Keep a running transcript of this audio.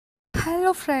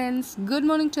Hello friends, good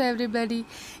morning to everybody.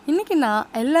 இன்னைக்கு நான்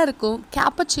எல்லாருக்கும்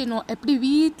கேப்பச்சினோ எப்படி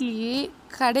வீட்லயே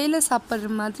கடையில் சாப்பிட்ற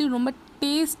மாதிரி ரொம்ப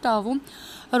டேஸ்ட்டாகவும்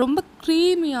ரொம்ப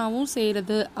க்ரீமியாகவும்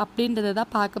செய்கிறது அப்படின்றத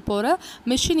தான் பார்க்க போகிறேன்.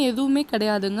 மிஷின் எதுவுமே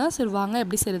கிடையாதுங்க. சரி வாங்க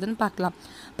எப்படி செய்கிறதுன்னு பார்க்கலாம்.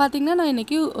 பார்த்திங்கன்னா நான்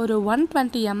இன்றைக்கி ஒரு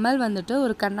 120 ml வந்துட்டு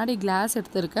ஒரு கண்ணாடி கிளாஸ்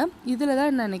எடுத்திருக்கேன். இதில்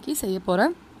தான் நான் இன்றைக்கி செய்ய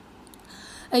போகிறேன்.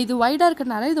 இது வைடாக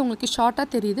இருக்கிறனால இது உங்களுக்கு ஷார்ட்டாக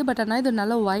தெரியுது, பட் ஆனால் இது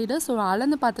நல்லா வைடு. ஸோ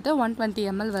அளந்து பார்த்துட்டு 120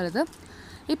 ml வருது.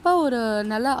 இப்போ ஒரு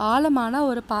நல்ல ஆழமான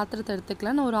ஒரு பாத்திரத்தை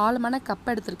எடுத்துக்கலாம். நான் ஒரு ஆழமான கப்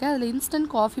எடுத்திருக்கேன். அதில் இன்ஸ்டன்ட்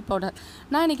காஃபி பவுடர்,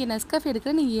 நான் இன்றைக்கி நெஸ்கஃபே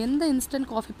எடுக்கிறேன். நீங்கள் எந்த இன்ஸ்டன்ட்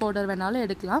காஃபி பவுடர் வேணாலும்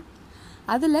எடுக்கலாம்.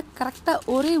 அதில் கரெக்டாக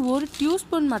ஒரே ஒரு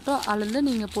டியூஸ்பூன் மட்டும் அளந்து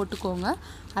நீங்கள் போட்டுக்கோங்க.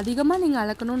 அதிகமாக நீங்கள்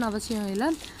அளக்கணும்னு அவசியம்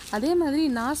இல்லை. அதே மாதிரி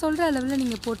நான் சொல்கிற அளவில்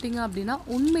நீங்கள் போட்டிங்க அப்படின்னா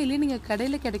உண்மையிலேயே நீங்கள்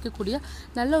கடையில் கிடைக்கக்கூடிய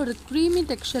நல்ல ஒரு க்ரீமி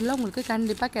டெக்ஸ்சரில் உங்களுக்கு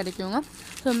கண்டிப்பாக கிடைக்குங்க.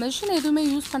 ஸோ மெஷின் எதுவுமே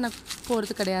யூஸ் பண்ண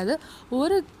போகிறது கிடையாது.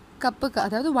 ஒரு கப்புக்கு,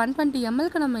 அதாவது 120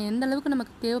 mlக்கு நம்ம எந்த அளவுக்கு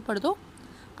நமக்கு தேவைப்படுதோ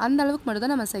அந்த அளவுக்கு மட்டும்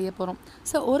தான் நம்ம செய்ய போகிறோம்.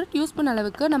 ஸோ ஒரு டியூஸ்பூன்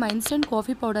அளவுக்கு நம்ம இன்ஸ்டன்ட்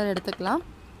காஃபி பவுடர் எடுத்துக்கலாம்.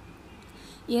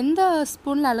 எந்த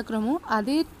ஸ்பூனில் அளக்குறோமோ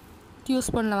அதே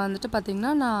டியூஸ்பூனில் வந்துட்டு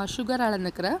பார்த்திங்கன்னா நான் சுகர்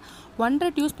அளந்துக்கிறேன்.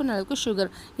 1.5 டியூஸ்பூன் அளவுக்கு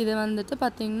சுகர். இது வந்துட்டு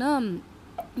பார்த்திங்கன்னா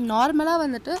நார்மலாக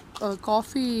வந்துட்டு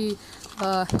காஃபி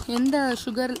எந்த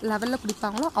சுகர் லெவலில்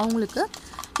குடிப்பாங்களோ அவங்களுக்கு,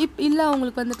 இல்லை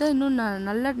அவங்களுக்கு வந்துட்டு இன்னும்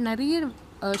நல்ல நிறைய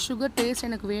சுகர் டேஸ்ட்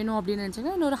எனக்கு வேணும் அப்படின்னு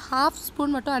நினச்சிங்கன்னா இன்னொரு 1/2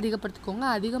 ஸ்பூன் மட்டும் அதிகப்படுத்திக்கோங்க.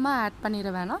 அதிகமாக ஆட்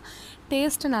பண்ணிட வேணாம்,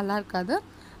 டேஸ்ட்டு நல்லா இருக்காது,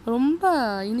 ரொம்ப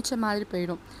இனிச்ச மாதிரி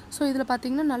போயிடும். ஸோ இதில்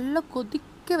பார்த்திங்கன்னா நல்லா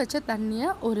கொதிக்க வச்ச தண்ணியை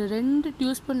ஒரு 2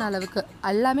 டியூஸ்பூன் அளவுக்கு,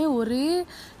 எல்லாமே ஒரே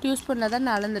டியூஸ்பூனில் தான்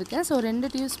நான் அளந்துருக்கேன். ஸோ 2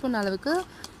 டியூஸ்பூன் அளவுக்கு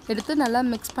எடுத்து நல்லா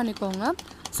மிக்ஸ் பண்ணிக்கோங்க.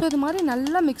 ஸோ இது மாதிரி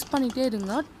நல்லா மிக்ஸ் பண்ணிகிட்டே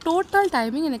இருங்க. டோட்டல்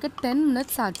டைமிங் எனக்கு 10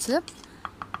 minutes ஆச்சு.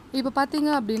 இப்போ பார்த்தீங்க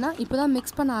அப்படின்னா இப்போ தான்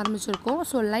மிக்ஸ் பண்ண ஆரம்பிச்சிருக்கோம்.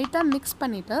 ஸோ லைட்டாக மிக்ஸ்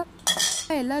பண்ணிவிட்டு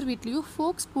எல்லார் வீட்லேயும்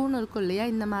ஃபோக் ஸ்பூன் இருக்கும் இல்லையா,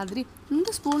 இந்த மாதிரி இந்த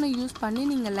ஸ்பூனை யூஸ் பண்ணி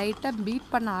நீங்கள் லைட்டாக பீட்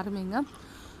பண்ண ஆரம்பிங்க.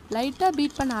 லைட்டாக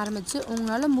பீட் பண்ண ஆரம்பித்து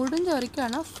உங்களால் முடிஞ்ச வரைக்கும்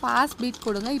ஆனால் ஃபாஸ்ட் பீட்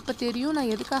கொடுங்க. இப்போ தெரியும்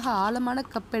நான் எதுக்காக ஆழமான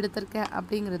கப் எடுத்திருக்கேன்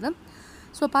அப்படிங்கிறது.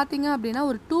 ஸோ பார்த்தீங்க அப்படின்னா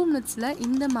ஒரு 2 minutesல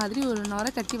இந்த மாதிரி ஒரு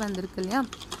நுரை கட்டி வந்திருக்கு இல்லையா.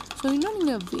 ஸோ இன்னும்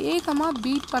நீங்கள் வேகமாக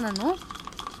பீட் பண்ணணும்.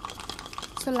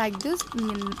 ஸோ லைக் திஸ்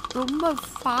நீங்கள் ரொம்ப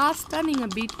ஃபாஸ்ட்டாக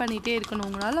நீங்கள் பீட் பண்ணிகிட்டே இருக்கணும்.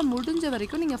 உங்களால் முடிஞ்ச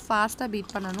வரைக்கும் நீங்கள் ஃபாஸ்ட்டாக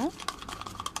பீட் பண்ணணும்.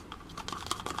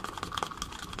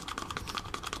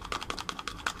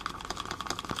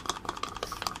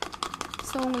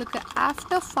 ஸோ உங்களுக்கு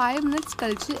ஆஃப்டர் 5 minutes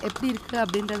கழித்து எப்படி இருக்குது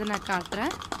அப்படின்றத நான்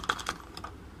காட்டுறேன்.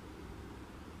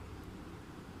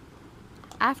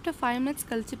 ஆஃப்டர் 5 minutes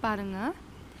கழித்து பாருங்கள்,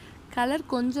 கலர்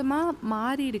கொஞ்சமாக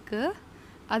மாறி இருக்குது.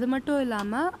 அது மட்டும்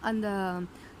இல்லாமல் அந்த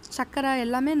சர்க்கரை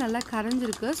எல்லாமே நல்லா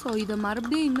கரைஞ்சிருக்கு. ஸோ இதை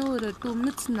மறுபடியும் இன்னும் ஒரு 2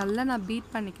 minutes நல்லா நான்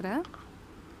பீட் பண்ணிக்கிறேன்.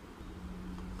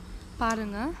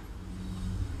 பாருங்கள்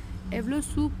எவ்வளோ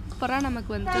சூப்பராக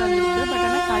நமக்கு வந்துட்டு வந்துருக்கு. பட்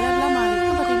ஆனால் கலர்லாம் மாறி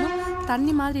இருக்குது, பட் இன்னும்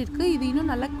தண்ணி மாதிரி இருக்குது. இது இன்னும்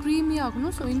நல்லா க்ரீமி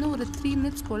ஆகணும். ஸோ இன்னும் ஒரு 3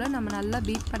 minutes போல் நம்ம நல்லா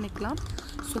பீட் பண்ணிக்கலாம்.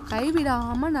 ஸோ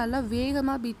கைவிடாமல் நல்லா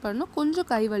வேகமாக பீட் பண்ணணும். கொஞ்சம்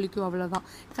கை வலிக்கும், அவ்வளோதான்.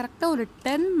 கரெக்டாக ஒரு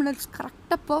 10 minutes,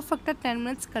 கரெக்டாக பர்ஃபெக்டாக 10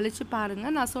 minutes கழித்து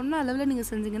பாருங்கள். நான் சொன்ன அளவில் நீங்கள்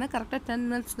செஞ்சிங்கன்னா கரெக்டாக 10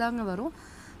 minutes தாங்க வரும்.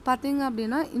 பார்த்தீங்க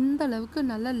அப்படின்னா இந்த அளவுக்கு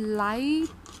நல்ல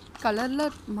லைட்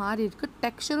கலரில் மாறி இருக்குது.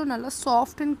 டெக்ஸ்சரும் நல்லா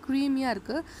சாஃப்ட் அண்ட் க்ரீமியாக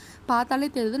இருக்குது. பார்த்தாலே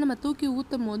தெரியுது. நம்ம தூக்கி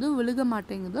ஊற்றும் போது விழுக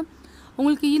மாட்டேங்குது.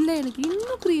 உங்களுக்கு இல்லை எனக்கு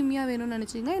இன்னும் க்ரீமியாக வேணும்னு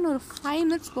நினச்சிங்கன்னா இன்னொரு 5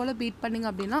 minutes போல் பீட் பண்ணிங்க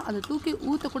அப்படின்னா அதை தூக்கி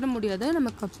ஊற்றக்கூட முடியாது,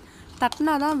 நமக்கு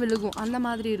தட்டினா தான் விழுகும், அந்த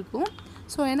மாதிரி இருக்கும்.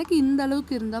 ஸோ எனக்கு இந்த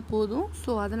அளவுக்கு இருந்தால் போதும்.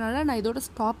 ஸோ அதனால் நான் இதோட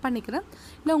ஸ்டாப் பண்ணிக்கிறேன்.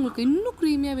 இல்லை உங்களுக்கு இன்னும்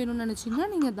க்ரீமியாக வேணும்னு நினச்சிங்கன்னா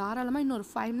நீங்கள் தாராளமாக இன்னொரு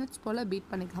 5 minutes போல் பீட்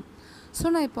பண்ணிக்கலாம். ஸோ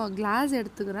நான் இப்போ கிளாஸ்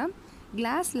எடுத்துக்கிறேன்.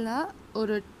 கிளாஸில்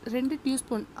ஒரு 2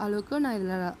 டியூஸ்பூன் அளவுக்கு நான்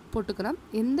இதில் போட்டுக்கிறேன்.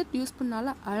 எந்த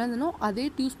டியூஸ்பூனால் அளந்தனோ அதே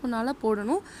டியூஸ்பூனால்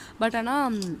போடணும். பட்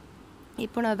ஆனால்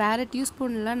இப்போ நான் வேறு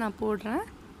டியூஸ்பூனில் நான் போடுறேன்.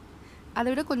 அதை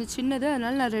விட கொஞ்சம் சின்னது,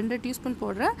 அதனால் நான் 2 டியூஸ்பூன்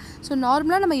போடுறேன். ஸோ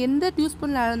நார்மலாக நம்ம எந்த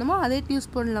டியூஸ்பூனில் அளந்தோமோ அதே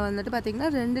டியூஸ்பூனில் வந்துட்டு பார்த்திங்கன்னா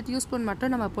 2 டியூஸ்பூன்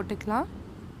மட்டும் நம்ம போட்டுக்கலாம்.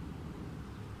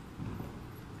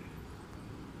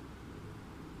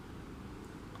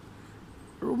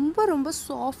 ரொம்ப ரொம்ப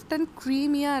சாஃப்ட் அண்ட்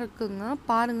க்ரீமியாக இருக்குங்க.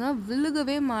 பாருங்கள்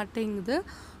விழுகவே மாட்டேங்குது,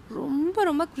 ரொம்ப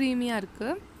ரொம்ப க்ரீமியாக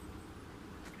இருக்குது.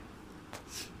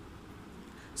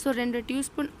 ஸோ 2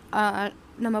 டியூஸ்பூன்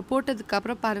நம்ம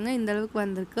போட்டதுக்கப்புறம் பாருங்கள் இந்த அளவுக்கு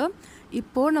வந்திருக்கு.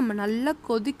 இப்போது நம்ம நல்லா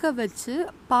கொதிக்க வச்சு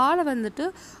பாலை வந்துட்டு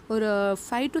ஒரு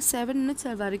 5 to 7 minutes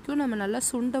வரைக்கும் நம்ம நல்லா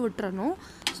சுண்ட விட்டுறணும்.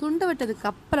 சுண்ட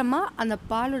விட்டதுக்கப்புறமா அந்த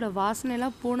பாலோட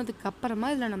வாசனையெல்லாம் போனதுக்கப்புறமா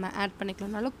இதில் நம்ம ஆட்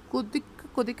பண்ணிக்கலாம். நல்லா கொதிக்க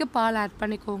கொதிக்க பால் ஆட்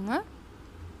பண்ணிக்கோங்க.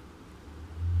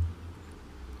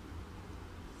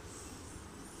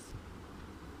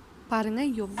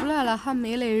 பாருங்கள் எவ்வளோ அழகாக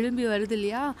மேலே எழும்பி வருது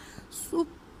இல்லையா.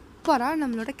 சூப்பராக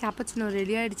நம்மளோட கேப்பச்சினோ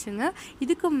ரெடி ஆகிடுச்சுங்க.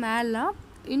 இதுக்கு மேலே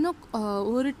இன்னும்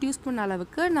 1 டீஸ்பூன்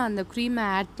அளவுக்கு நான் அந்த க்ரீமை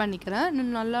ஆட் பண்ணிக்கிறேன்.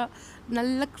 இன்னும்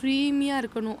நல்லா க்ரீமியாக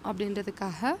இருக்கணும்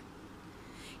அப்படின்றதுக்காக.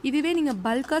 இதுவே நீங்கள்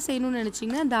பல்காக செய்யணும்னு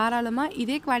நினச்சிங்கன்னா தாராளமாக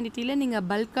இதே குவான்டிட்டியில் நீங்கள்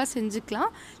பல்காக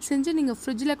செஞ்சு நீங்கள்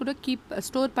ஃப்ரிட்ஜில் கூட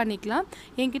ஸ்டோர் பண்ணிக்கலாம்.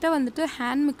 என்கிட்ட வந்துட்டு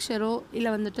ஹேண்ட் மிக்சரோ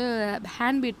இல்லை வந்துட்டு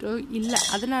ஹேண்ட் பீட்டரோ இல்லை,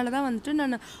 அதனால தான் வந்துட்டு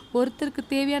நான் ஒருத்தருக்கு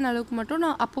தேவையான அளவுக்கு மட்டும்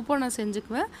நான் அப்பப்போ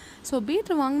செஞ்சுக்குவேன். ஸோ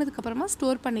பீட்டர் வாங்கினதுக்கப்புறமா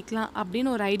ஸ்டோர் பண்ணிக்கலாம்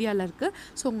அப்படின்னு ஒரு ஐடியாவில் இருக்குது.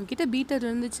 ஸோ உங்ககிட்ட பீட்டர்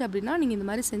இருந்துச்சு அப்படின்னா நீங்கள் இந்த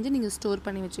மாதிரி செஞ்சு நீங்கள் ஸ்டோர்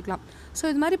பண்ணி வச்சுக்கலாம். ஸோ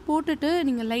இது மாதிரி போட்டுட்டு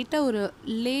நீங்கள் லைட்டாக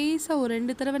லேசாக ஒரு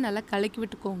 2 தடவை நல்லா கலக்கி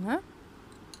விட்டுக்கோங்க.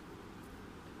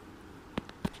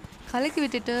 கலக்கி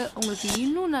விட்டுட்டு உங்களுக்கு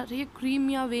இன்னும் நிறைய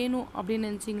க்ரீமியாக வேணும் அப்படின்னு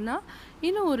நினச்சிங்கன்னா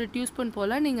இன்னும் 1 டீஸ்பூன்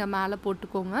போல் நீங்கள் மேலே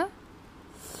போட்டுக்கோங்க.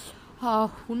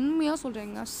 உண்மையாக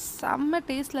சொல்கிறேங்க, செம்ம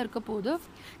டேஸ்ட்டில் இருக்க போது.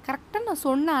 கரெக்டாக நான்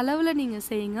சொன்ன அளவில் நீங்கள்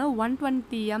செய்யுங்க.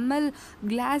 120 ml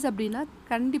கிளாஸ் அப்படின்னா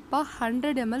கண்டிப்பாக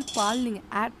 100 ml பால் நீங்கள்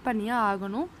ஆட் பண்ணியே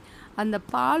ஆகணும். அந்த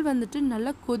பால் வந்துட்டு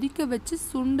நல்லா கொதிக்க வச்சு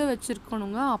சுண்ட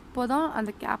வச்சுருக்கணுங்க. அப்போ தான்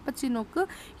அந்த கேப்பச்சினோக்கு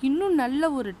இன்னும்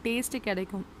நல்ல ஒரு டேஸ்ட்டு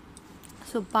கிடைக்கும்.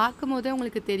 ஸோ பார்க்கும் போதே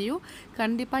உங்களுக்கு தெரியும்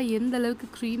கண்டிப்பாக எந்த அளவுக்கு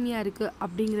க்ரீமியாக இருக்குது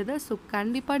அப்படிங்கிறத. ஸோ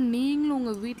கண்டிப்பாக நீங்களும்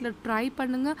உங்கள் வீட்டில் ட்ரை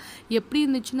பண்ணுங்கள். எப்படி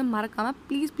இருந்துச்சுன்னு மறக்காமல்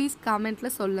ப்ளீஸ்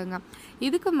கமெண்ட்டில் சொல்லுங்கள்.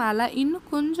 இதுக்கு மேலே இன்னும்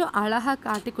கொஞ்சம் அழகாக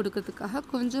காட்டி கொடுக்கறதுக்காக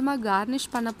கொஞ்சமாக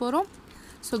கார்னிஷ் பண்ண போகிறோம்.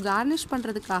 ஸோ கார்னிஷ்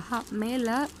பண்ணுறதுக்காக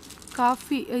மேலே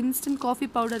இன்ஸ்டன்ட் காஃபி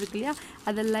பவுடர் இருக்கு இல்லையா,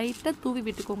 அதை லைட்டாக தூவி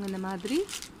விட்டுக்கோங்க இந்த மாதிரி.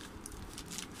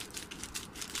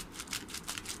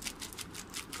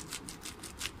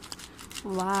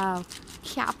 வாவ்,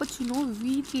 கேப்பச்சினோ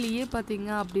வீட்லேயே பார்த்தீங்க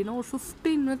அப்படின்னா ஒரு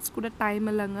 15 மினிட்ஸ் கூட டைம்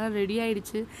இல்லைங்க, ரெடி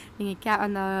ஆகிடுச்சு. நீங்கள்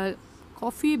அந்த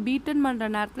காஃபியை பீட்டன்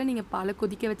பண்ணுற நேரத்தில் நீங்கள் பாலை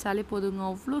கொதிக்க வச்சாலே போதுங்க.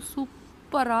 அவ்வளோ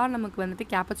சூப்பராக நமக்கு வந்துட்டு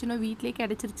கேப்பச்சினோ வீட்லேயே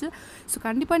கிடச்சிருச்சு. ஸோ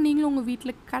கண்டிப்பாக நீங்களும் உங்கள்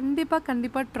வீட்டில்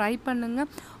கண்டிப்பாக ட்ரை பண்ணுங்கள்.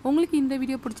 உங்களுக்கு இந்த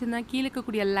வீடியோ பிடிச்சிருந்தா கீழே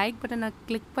இருக்கக்கூடிய லைக் பட்டனை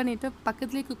கிளிக் பண்ணிவிட்டு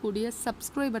பக்கத்தில்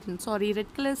இருக்கக்கூடிய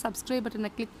ரெட் கலர் சப்ஸ்கிரைப்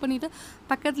பட்டனை கிளிக் பண்ணிவிட்டு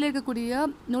பக்கத்தில் இருக்கக்கூடிய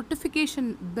நோட்டிஃபிகேஷன்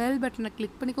பெல் பட்டனை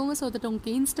கிளிக் பண்ணிக்கோங்க. ஸோ தட்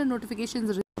உங்களுக்கு இன்ஸ்டன்ட்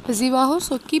நோட்டிஃபிகேஷன்ஸ் ரிசீவ் ஆகும்.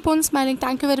 So keep on smiling.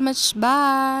 Thank you very much.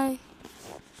 Bye.